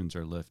restrictions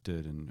are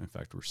lifted, and in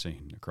fact, we're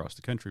seeing across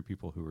the country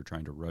people who are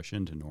trying to rush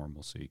into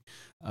normalcy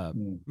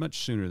much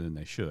sooner than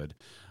they should.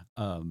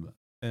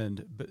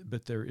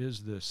 but there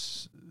is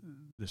this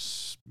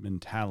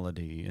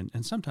mentality,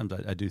 and sometimes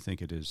I do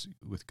think it is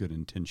with good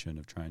intention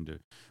of trying to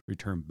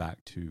return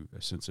back to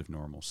a sense of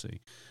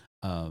normalcy.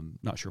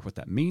 Not sure what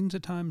that means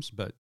at times,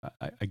 but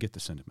I get the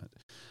sentiment.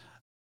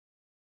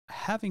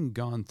 Having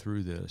gone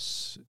through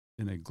this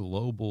in a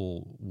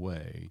global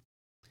way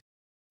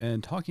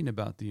and talking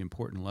about the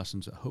important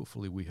lessons that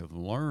hopefully we have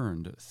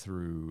learned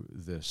through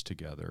this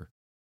together,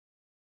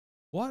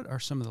 what are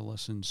some of the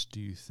lessons do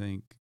you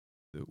think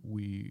that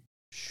we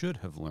should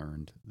have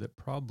learned that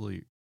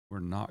probably we're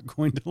not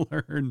going to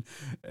learn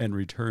and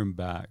return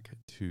back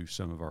to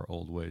some of our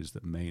old ways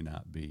that may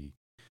not be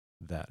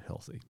that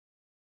healthy?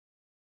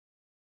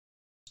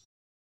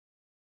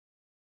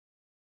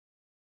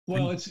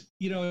 Well, it's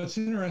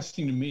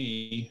interesting to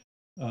me.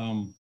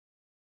 I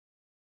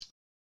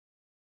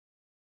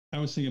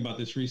was thinking about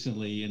this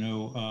recently.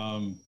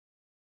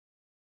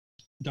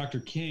 Dr.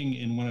 King,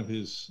 in one of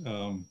his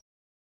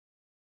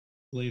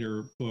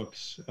later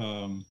books,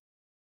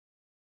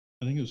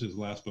 I think it was his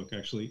last book,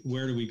 actually,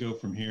 Where Do We Go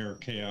From Here,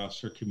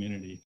 Chaos or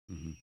Community?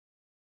 Mm-hmm.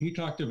 He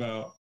talked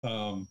about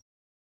the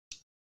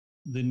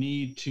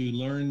need to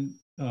learn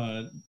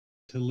to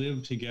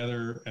live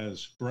together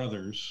as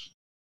brothers.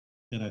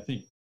 And I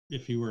think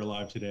if he were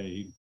alive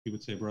today, he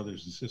would say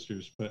brothers and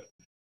sisters, but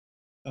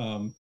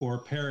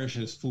or perish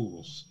as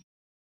fools.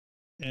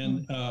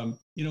 And,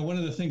 one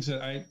of the things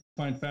that I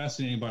find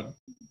fascinating about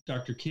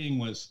Dr. King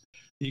was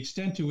the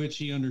extent to which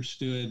he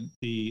understood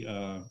the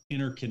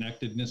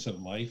interconnectedness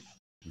of life.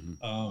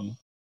 Mm-hmm.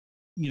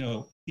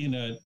 In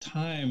a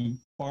time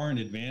far in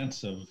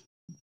advance of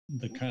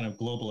the kind of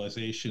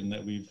globalization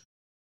that we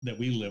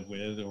live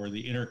with, or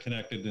the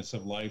interconnectedness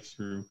of life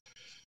through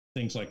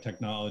things like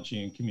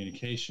technology and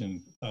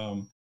communication.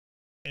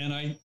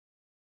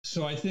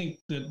 So I think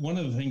that one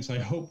of the things I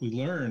hope we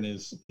learn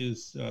is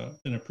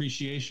an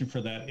appreciation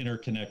for that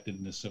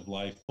interconnectedness of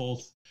life,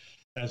 both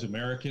as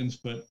Americans,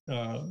 but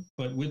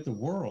with the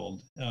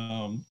world.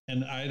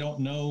 And I don't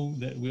know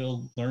that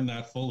we'll learn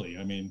that fully.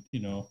 I mean,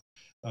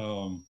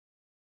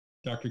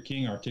 Dr.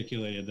 King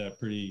articulated that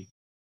pretty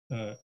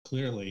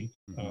clearly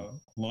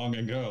long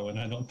ago, and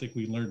I don't think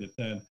we learned it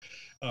then.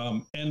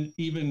 And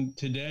even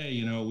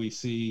today, we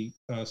see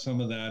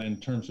some of that in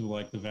terms of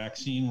like the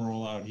vaccine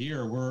rollout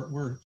here.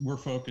 We're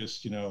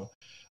focused,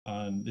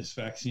 on this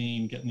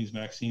vaccine, getting these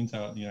vaccines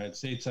out in the United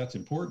States. That's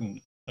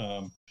important.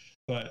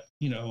 But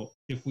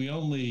if we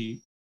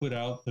only put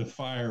out the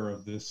fire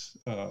of this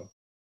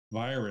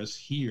virus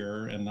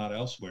here and not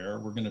elsewhere,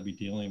 we're going to be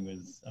dealing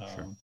with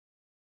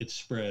its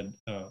spread.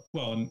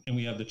 And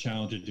we have the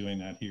challenge of doing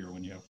that here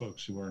when you have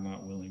folks who are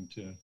not willing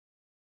to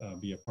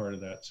be a part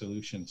of that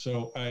solution.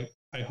 So I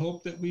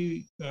hope that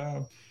we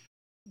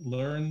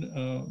learn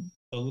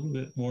a little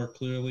bit more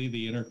clearly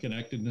the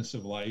interconnectedness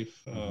of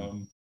life,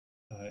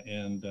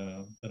 and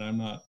that I'm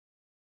not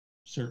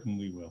certain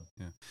we will.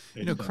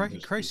 Yeah.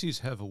 Crises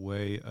have a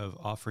way of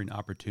offering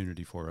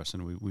opportunity for us,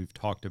 and we've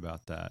talked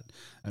about that,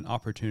 an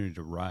opportunity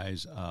to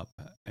rise up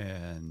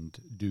and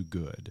do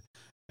good.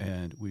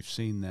 And we've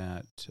seen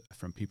that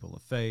from people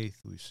of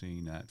faith. We've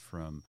seen that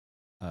from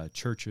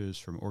churches,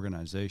 from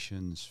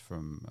organizations,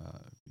 from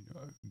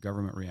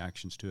government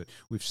reactions to it.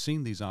 We've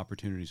seen these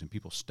opportunities, and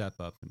people step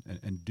up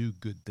and do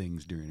good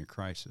things during a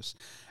crisis.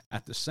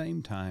 At the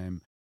same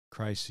time,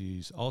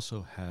 crises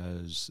also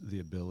has the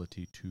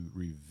ability to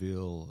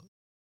reveal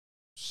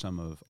some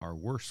of our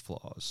worst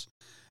flaws.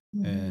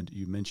 Mm-hmm. And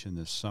you mentioned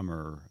this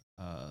summer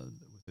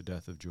with the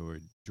death of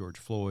George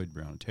Floyd,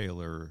 Breonna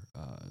Taylor,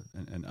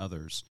 and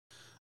others.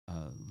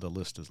 The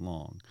list is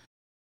long,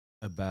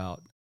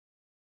 about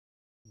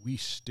we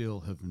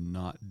still have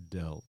not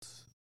dealt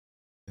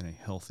in a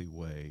healthy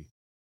way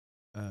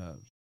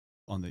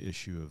on the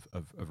issue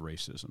of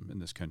racism in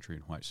this country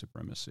and white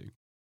supremacy.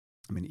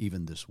 I mean,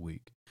 even this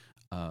week,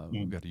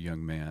 we've got a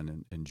young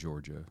man in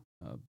Georgia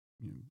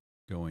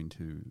going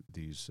to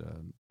these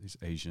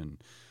Asian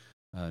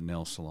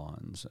nail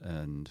salons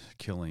and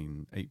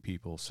killing 8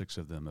 people, 6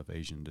 of them of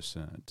Asian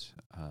descent.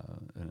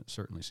 And it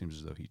certainly seems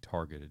as though he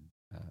targeted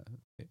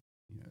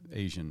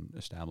Asian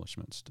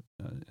establishments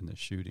in the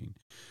shooting.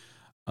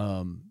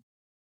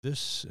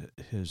 This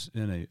has,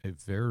 in a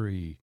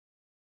very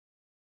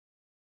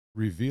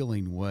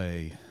revealing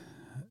way,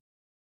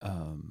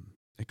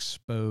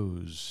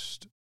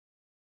 exposed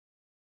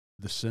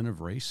the sin of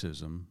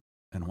racism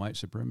and white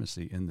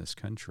supremacy in this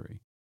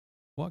country.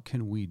 What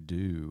can we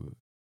do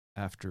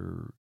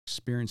after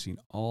experiencing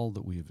all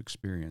that we have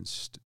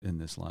experienced in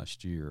this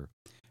last year?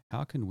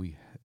 How can we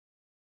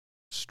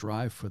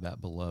strive for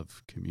that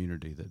beloved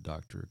community that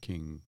Dr.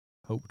 King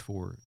hoped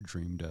for,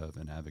 dreamed of,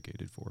 and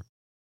advocated for?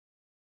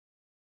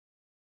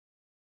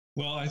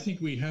 Well, I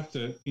think we have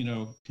to,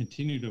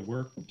 continue to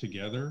work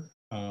together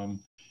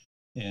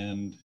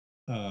and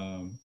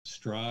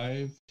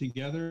strive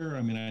together.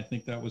 I mean, I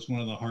think that was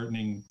one of the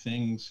heartening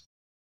things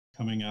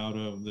coming out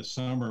of the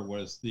summer,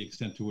 was the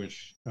extent to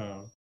which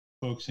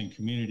folks in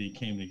community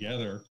came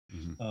together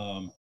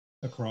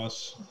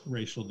across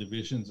racial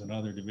divisions and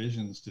other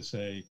divisions to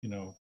say,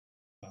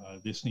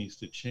 this needs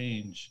to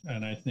change.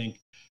 And I think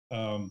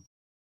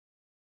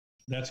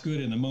that's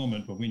good in the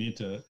moment, but we need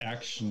to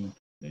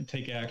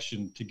take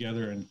action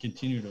together and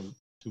continue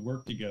to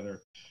work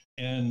together.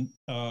 And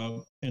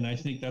I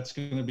think that's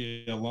going to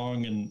be a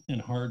long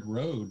and hard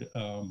road.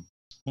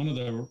 One of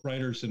the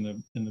writers in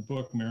the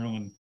book,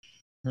 Marilyn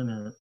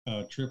Turner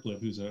Triplett,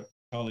 who's a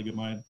colleague of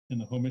mine in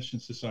the Home Mission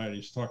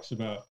Society, talks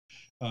about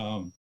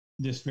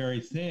this very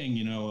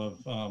thing, of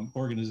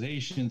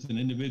organizations and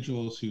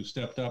individuals who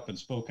stepped up and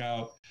spoke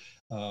out,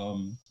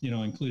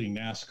 including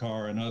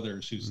NASCAR and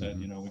others who said,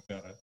 we've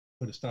got to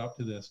put a stop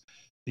to this.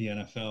 The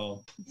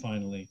NFL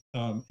finally.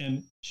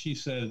 And she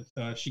said,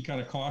 she kind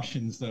of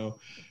cautions though,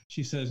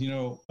 she says,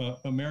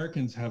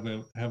 Americans have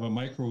a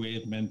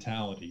microwave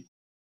mentality.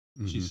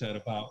 She said,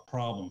 about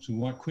problems. We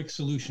want quick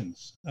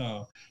solutions.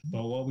 But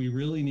what we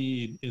really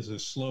need is a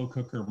slow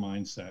cooker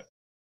mindset.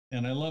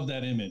 And I love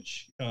that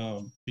image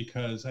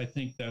because I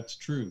think that's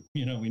true.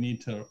 We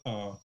need to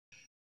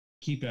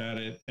keep at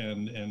it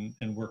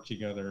and work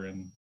together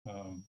and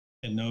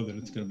know that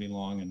it's going to be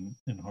long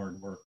and hard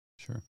work.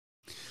 Sure.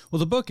 Well,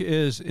 the book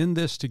is In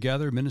This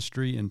Together,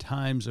 Ministry in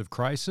Times of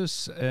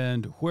Crisis.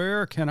 And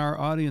where can our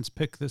audience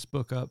pick this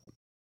book up?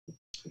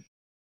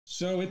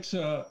 So it's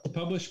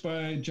published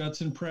by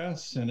Judson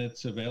Press, and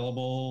it's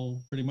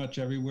available pretty much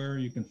everywhere.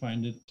 You can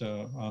find it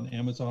on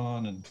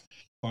Amazon and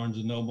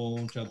Barnes &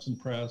 Noble, Judson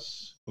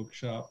Press,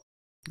 Bookshop.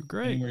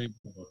 Great. Anywhere you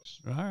get books.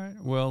 All right.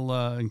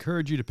 Well,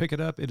 encourage you to pick it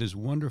up. It is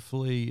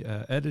wonderfully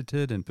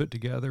edited and put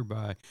together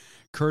by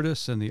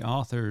Curtis, and the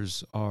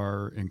authors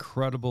are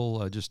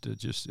incredible.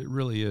 It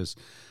really is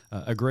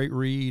a great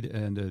read,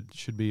 and it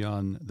should be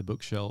on the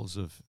bookshelves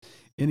of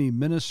any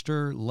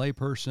minister,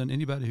 layperson,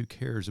 anybody who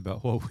cares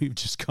about what we've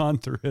just gone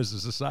through as a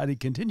society,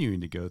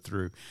 continuing to go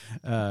through.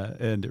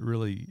 And it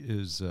really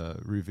is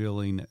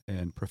revealing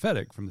and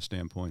prophetic from the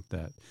standpoint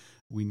that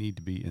we need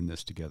to be in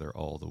this together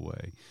all the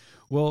way.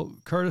 Well,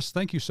 Curtis,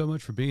 thank you so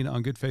much for being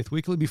on Good Faith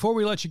Weekly. Before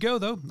we let you go,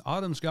 though,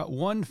 Autumn's got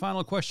one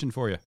final question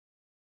for you.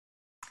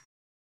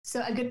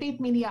 So at Good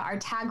Faith Media, our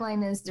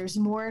tagline is there's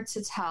more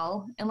to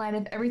tell. In light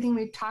of everything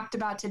we've talked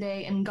about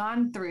today and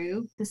gone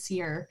through this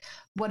year,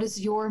 what is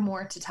your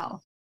more to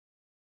tell?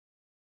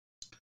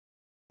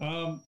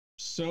 My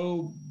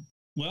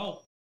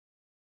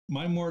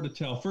more to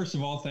tell. First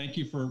of all, thank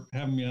you for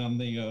having me on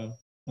the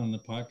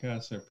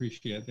podcast. I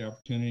appreciate the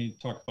opportunity to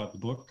talk about the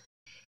book.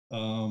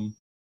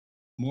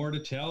 More to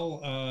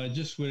tell. I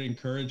just would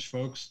encourage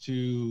folks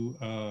to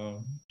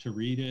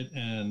read it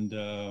and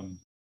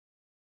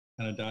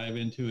kind of dive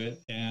into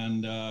it.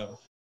 And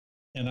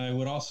I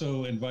would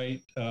also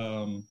invite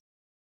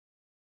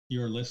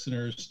your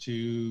listeners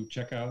to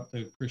check out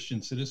the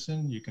Christian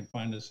Citizen. You can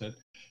find us at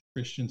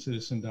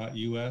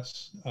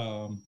christiancitizen.us.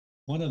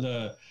 One of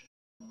the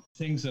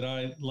things that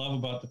I love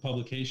about the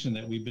publication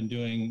that we've been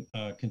doing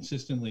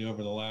consistently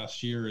over the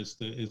last year is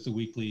the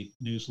weekly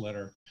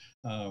newsletter,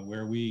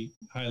 where we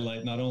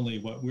highlight not only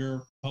what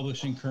we're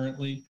publishing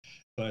currently,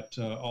 but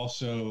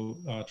also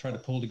try to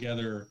pull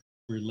together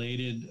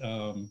related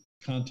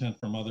content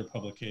from other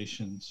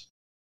publications.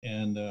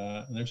 And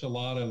there's a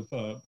lot of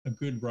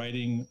good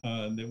writing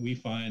that we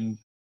find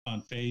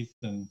on faith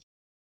and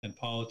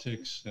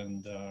politics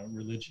and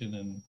religion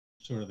and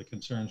sort of the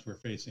concerns we're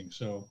facing.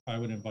 So I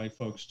would invite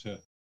folks to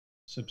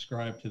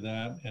subscribe to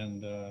that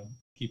and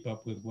keep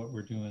up with what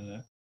we're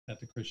doing at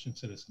the Christian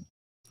Citizen.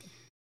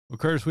 Well,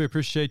 Curtis, we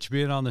appreciate you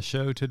being on the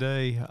show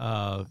today.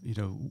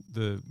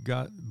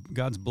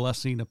 God's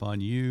blessing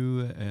upon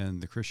you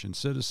and the Christian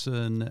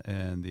Citizen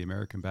and the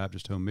American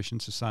Baptist Home Mission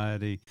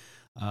Society.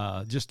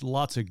 Just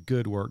lots of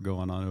good work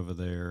going on over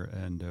there.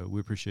 And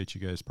we appreciate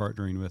you guys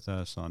partnering with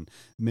us on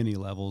many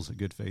levels at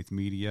Good Faith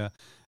Media.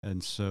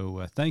 And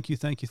so thank you.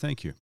 Thank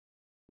you.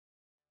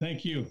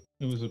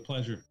 It was a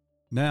pleasure.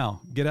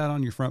 Now, get out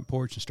on your front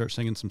porch and start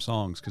singing some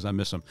songs, because I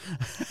miss them.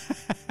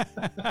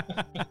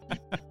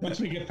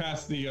 Once we get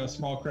past the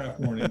small craft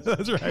mornings.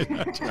 That's right.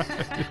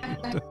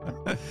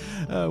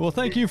 Well,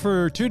 thank you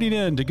for tuning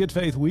in to Good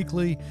Faith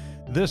Weekly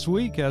this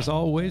week. As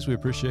always, we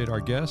appreciate our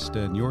guest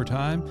and your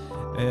time.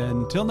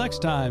 And until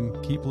next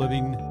time, keep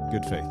living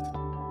good faith.